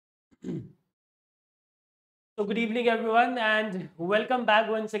So good evening everyone and welcome back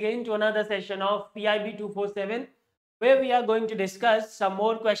once again to another session of PIB 247, where we are going to discuss some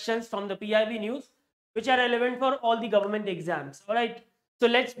more questions from the PIB news which are relevant for all the government exams. Alright, so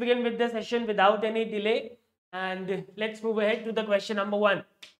let's begin with the session without any delay and let's move ahead to the question number 1.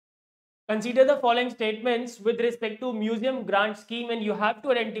 Consider the following statements with respect to museum grant scheme and you have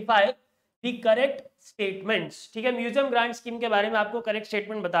to identify the correct statements. ठीक है, museum grant scheme के बारे में आपको correct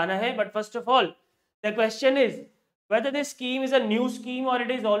statement बताना है. But first of all the question is whether this scheme is a new scheme or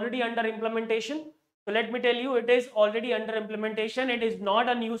it is already under implementation. So let me tell you, it is already under implementation. It is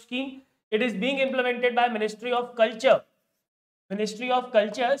not a new scheme. It is being implemented by Ministry of Culture. Ministry of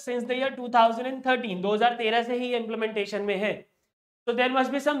Culture since the year 2013. 2013 से ही implementation में है. So there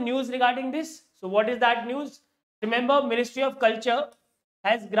must be some news regarding this. So what is that news? Remember, Ministry of Culture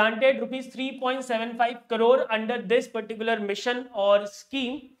has granted rupees 3.75 crore under this particular mission or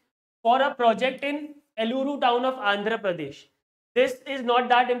scheme for a project in Eluru town of Andhra Pradesh. This is not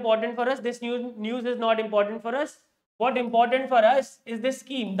that important for us. This news is not important for us. What important for us is this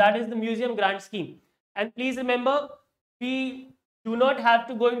scheme, that is the museum grant scheme. And please remember, we do not have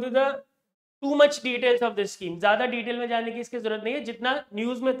to go into the too much details of this scheme. ज़्यादा detail में जाने की इसकी जरूरत नहीं है. जितना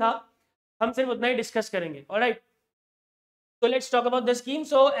news में था हम सिर्फ उतना ही डिस्कस करेंगे. Alright. So let's talk about the scheme.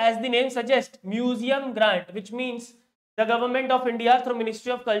 So as the name suggests, museum grant, which means the government of India through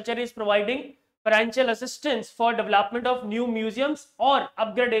Ministry of Culture is providing financial assistance for development of new museums or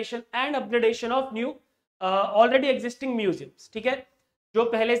upgradation of new already existing museums. ठीक है, जो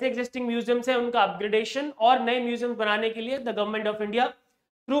पहले से existing museums है उनका upgradation और नए museums बनाने के लिए the government of India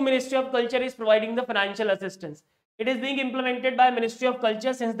through Ministry of Culture is providing the financial assistance. It is being implemented by Ministry of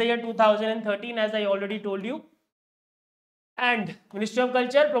Culture since the year 2013, as I already told you. And Ministry of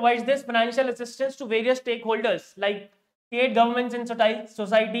Culture provides this financial assistance to various stakeholders like state governments and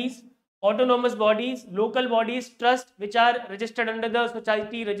societies, autonomous bodies, local bodies, trusts which are registered under the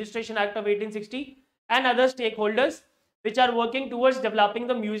Society Registration Act of 1860, and other stakeholders which are working towards developing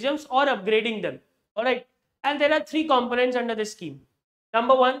the museums or upgrading them. Alright, and there are three components under this scheme.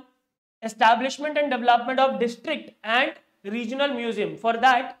 Number one, establishment and development of district and regional museum. For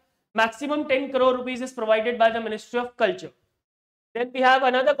that, maximum 10 crore rupees is provided by the Ministry of Culture. Then we have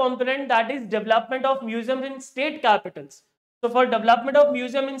another component, that is development of museums in state capitals. So for development of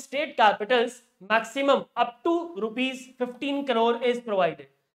museum in state capitals, maximum up to rupees 15 crore is provided.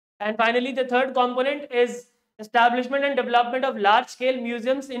 And finally, the third component is establishment and development of large scale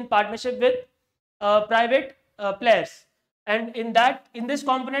museums in partnership with private players. And in this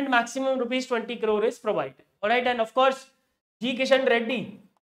component, maximum rupees 20 crore is provided. Alright, and of course, G. Kishan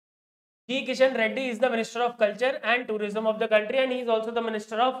Reddy is the Minister of Culture and Tourism of the country, and he is also the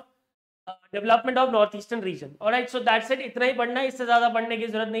Minister of Development of Northeastern region. Alright, so that's it. इतना ही पढ़ना है, इससे ज़्यादा पढ़ने की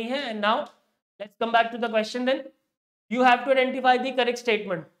जरूरत नहीं है. And now let's come back to the question. Then you have to identify the correct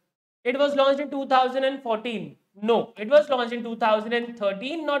statement. It was launched in 2014. No, it was launched in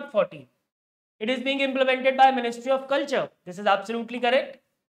 2013, not 14. It is being implemented by Ministry of Culture. This is absolutely correct.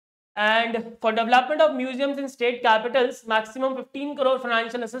 And for development of museums in state capitals, maximum 15 crore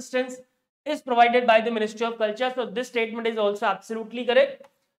financial assistance is provided by the Ministry of Culture. So this statement is also absolutely correct,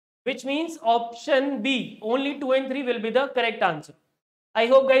 which means option B, only 2 and 3 will be the correct answer. I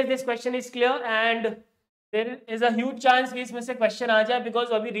hope guys this question is clear, and there is a huge chance कि इसमें से question आ जाए,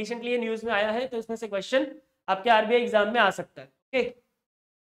 because अभी recently ये news में आया है, तो इसमें से question आपके RBI exam में आ सकता है. Okay.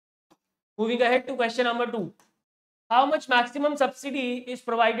 Moving ahead to question number 2. How much maximum subsidy is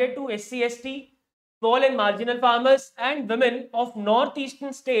provided to SC/ST, small and marginal farmers and women of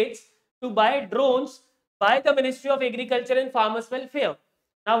northeastern states to buy drones by the Ministry of Agriculture and Farmers Welfare?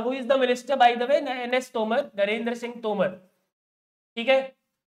 Now, who is the minister, by the way? NS Tomar, Narendra Singh Tomar. Okay.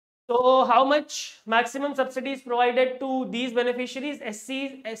 So, how much maximum subsidy is provided to these beneficiaries,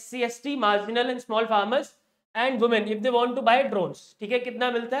 SC/ST, marginal and small farmers and women, if they want to buy drones? ठीक है,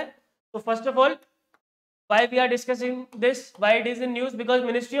 कितना मिलता है? So, first of all, why we are discussing this, why it is in news? Because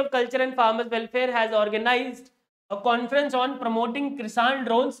Ministry of Culture and Farmers Welfare has organized a conference on promoting Kisan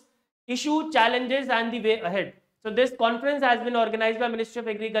drones, issue, challenges and the way ahead. So this conference has been organized by Ministry of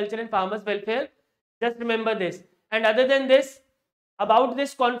Agriculture and Farmers Welfare. Just remember this. And other than this, about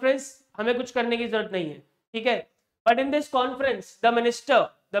this conference, हमें कुछ करने की जरूरत नहीं है, ठीक है? But in this conference, the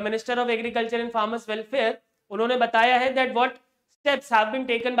Minister of Agriculture and Farmers Welfare, उन्होंने बताया है that what steps have been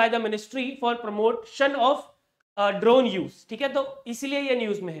taken by the ministry for promotion of drone use. ठीक है, तो इसीलिए ये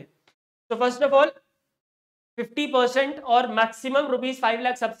न्यूज में है. So first of all, 50% or maximum rupees 5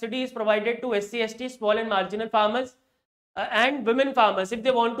 lakh subsidy is provided to SC/ST, small and marginal farmers and women farmers if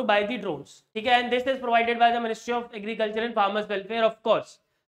they want to buy the drones. ठीक है, and this is provided by the Ministry of Agriculture and Farmers Welfare, of course.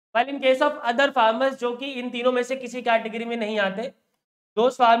 while in case of other farmers जो कि इन तीनों में से किसी category में नहीं आते,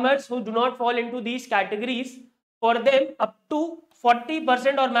 those farmers who do not fall into these categories, for them up to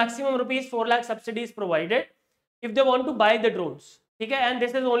 40% or maximum rupees 4 lakh subsidy is provided if they want to buy the drones. ठीक है, and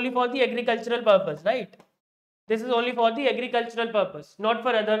this is only for the agricultural purpose, right? This is only for the agricultural purpose, not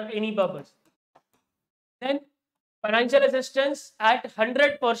for other any purpose. Then financial assistance eight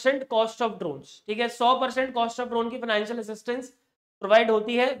 100% cost of drones. ठीक है, 100% cost of drone की financial assistance provide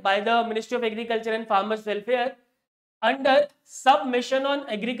होती है by the ministry of agriculture and farmers welfare under submission on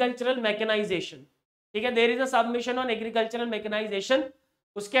agricultural mechanisation. ठीक है, there is a submission on agricultural mechanisation,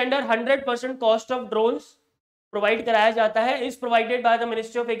 उसके under 100% cost of drones provide कराया जाता है, is provided by the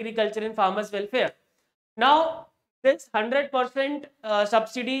ministry of agriculture and farmers welfare. Now this 100%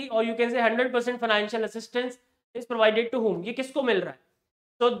 subsidy और you can say 100% financial assistance is provided to whom? ये किसको मिल रहा है?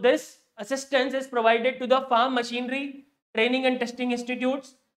 So this assistance is provided to the farm machinery training and testing institutes,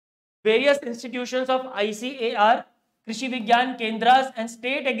 various institutions of ICAR, कृषि विज्ञान केंद्रास and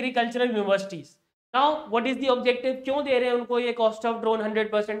state agricultural universities. Now what is the objective? क्यों दे रहे हैं उनको ये cost of drone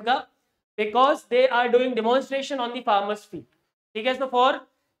 100% का? Because they are doing demonstration on the farmers field. ठीक है, so for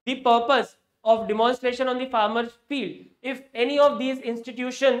the purpose of demonstration on the farmers field, if any of these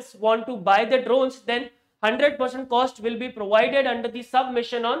institutions want to buy the drones, then 100% cost will be provided under the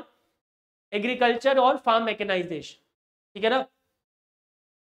submission on agriculture or farm mechanization. ठीक है ना?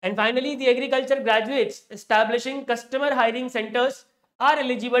 And finally, the agriculture graduates establishing customer hiring centers are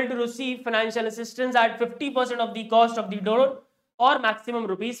eligible to receive financial assistance at 50% of the cost of the drone or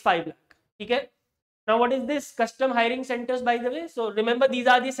maximum rupees 5 lakh. ठीक है? Now, what is this custom hiring centers, by the way? So remember,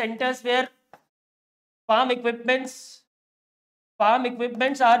 these are the centers where farm equipments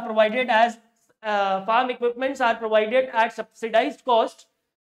are provided as farm equipments are provided at subsidized cost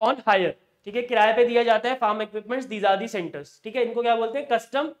on hire. ठीक है, किराए पे दिया जाता है farm equipments. These are the centers. ठीक है, इनको क्या बोलते हैं?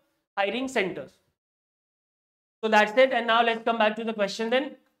 Custom hiring centers. So that's it. And now let's come back to the question then.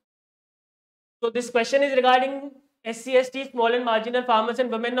 So this question is regarding SC, ST, small and marginal farmers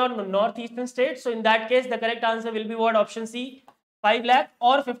and women on northeastern states. So in that case, the correct answer will be what? Option C, 5 lakh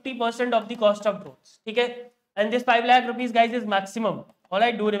or 50% of the cost of drones. ठीक है, and this 5 lakh rupees, guys, is maximum. All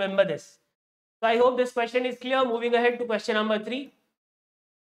right, do remember this. So I hope this question is clear. Moving ahead to question number 3.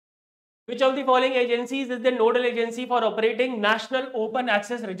 Which of the following agencies is the nodal agency for operating National Open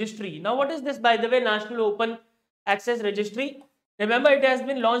Access Registry? Now what is this, by the way, National Open Access Registry? Remember, it has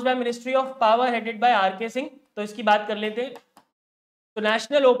been launched by Ministry of Power headed by R.K. Singh. तो इसकी बात कर लेते हैं. So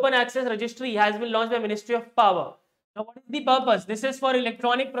National Open Access Registry has been launched by Ministry of Power. Now what is the purpose? This is for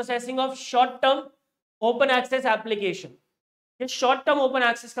electronic processing of short-term open access application. ये short-term open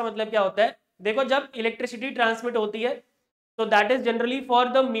access का मतलब क्या होता है? देखो, जब इलेक्ट्रिसिटी ट्रांसमिट होती है तो that is generally for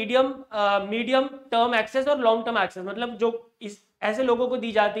the medium term access और लॉन्ग टर्म एक्सेस, मतलब जो ऐसे लोगों को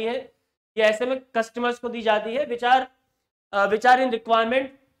दी जाती है या ऐसे में कस्टमर्स को दी जाती है which are in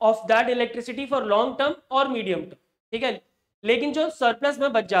requirement of that electricity for long term और मीडियम टर्म. ठीक है, लेकिन जो सरप्लस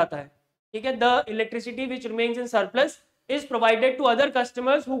में बच जाता है, ठीक है, the electricity which remains in surplus is provided to other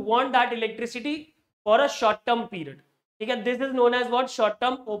customers who want that electricity for a short term period. ठीक है, this is known as what? Short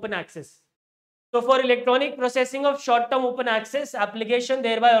term open access. So for electronic processing of short term open access application,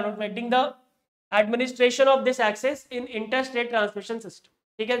 thereby automating the administration of this access in interstate transmission system.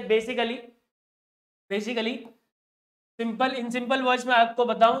 ठीक है, basically in simple words में आपको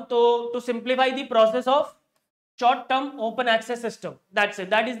बताऊं तो to simplify the process of short term open access system, that's it.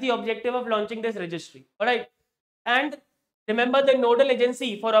 That is the objective of launching this registry. All right, and remember the nodal agency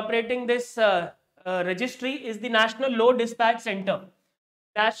for operating this registry is the National Load Dispatch Center.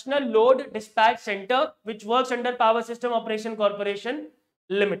 National Load Dispatch Center, which works under Power System Operation Corporation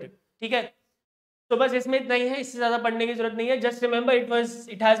Limited. ठीक है, तो बस इसमें इतना ही है, इससे ज्यादा पढ़ने की जरूरत नहीं है. Just remember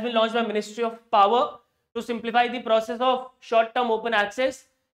it has been launched by Ministry of Power to simplify the process of short term open access,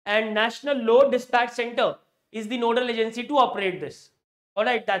 and National Load Dispatch Center is the nodal agency to operate this. All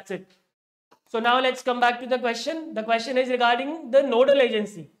right, that's it. So now let's come back to the question. The question is regarding the nodal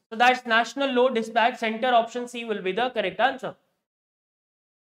agency. So that's National Load Dispatch Center. Option C will be the correct answer.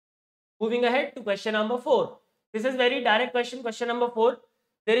 Moving ahead to question number 4. This is very direct question. Question number 4.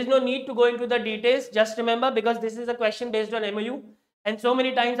 There is no need to go into the details. Just remember, because this is a question based on MOU, and so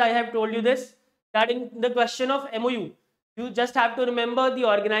many times I have told you this, that in the question of MOU, you just have to remember the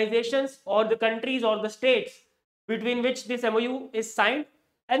organizations or the countries or the states between which this MOU is signed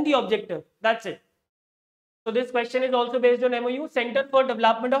and the objective. That's it. So this question is also based on MOU. Center for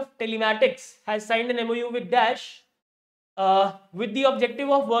Development of Telematics has signed an MOU with Dash with the objective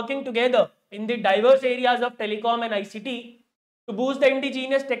of working together in the diverse areas of telecom and ICT to boost the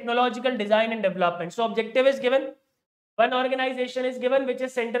indigenous technological design and development. So objective is given One organization is given, which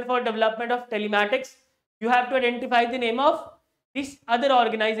is Center for Development of Telematics. You have to identify the name of this other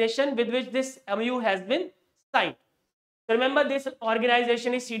organization with which this MOU has been signed. So remember, this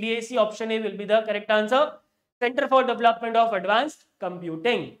organization is C-DAC. Option A will be the correct answer. Center for Development of Advanced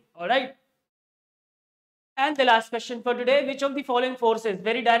Computing. All right. And the last question for today, which of the following forces,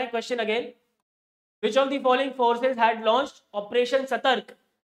 very direct question again, which of the following forces had launched Operation Satark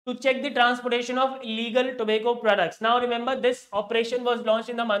to check the transportation of illegal tobacco products? Now remember, this operation was launched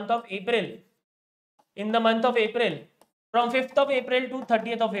in the month of April. In the month of April, from 5th of April to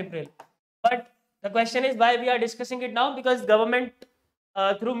 30th of April. But the question is why we are discussing it now, because government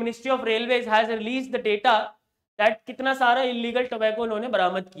through Ministry of Railways has released the data that kitna sara illegal tobacco उन्होंने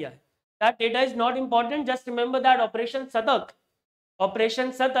बरामद किया है. That data is not important. Just remember that Operation Satark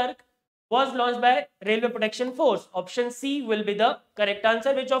was launched by Railway Protection Force. Option C will be the correct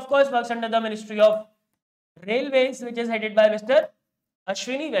answer, which of course works under the Ministry of Railways, which is headed by Mr.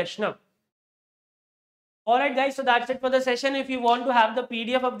 Ashwini Vaishnav. Alright guys, so that's it for the session. If you want to have the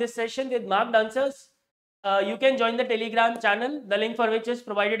PDF of this session with marked answers, you can join the Telegram channel, the link for which is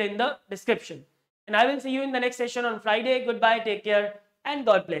provided in the description. And I will see you in the next session on Friday. Goodbye, take care, and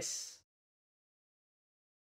God bless.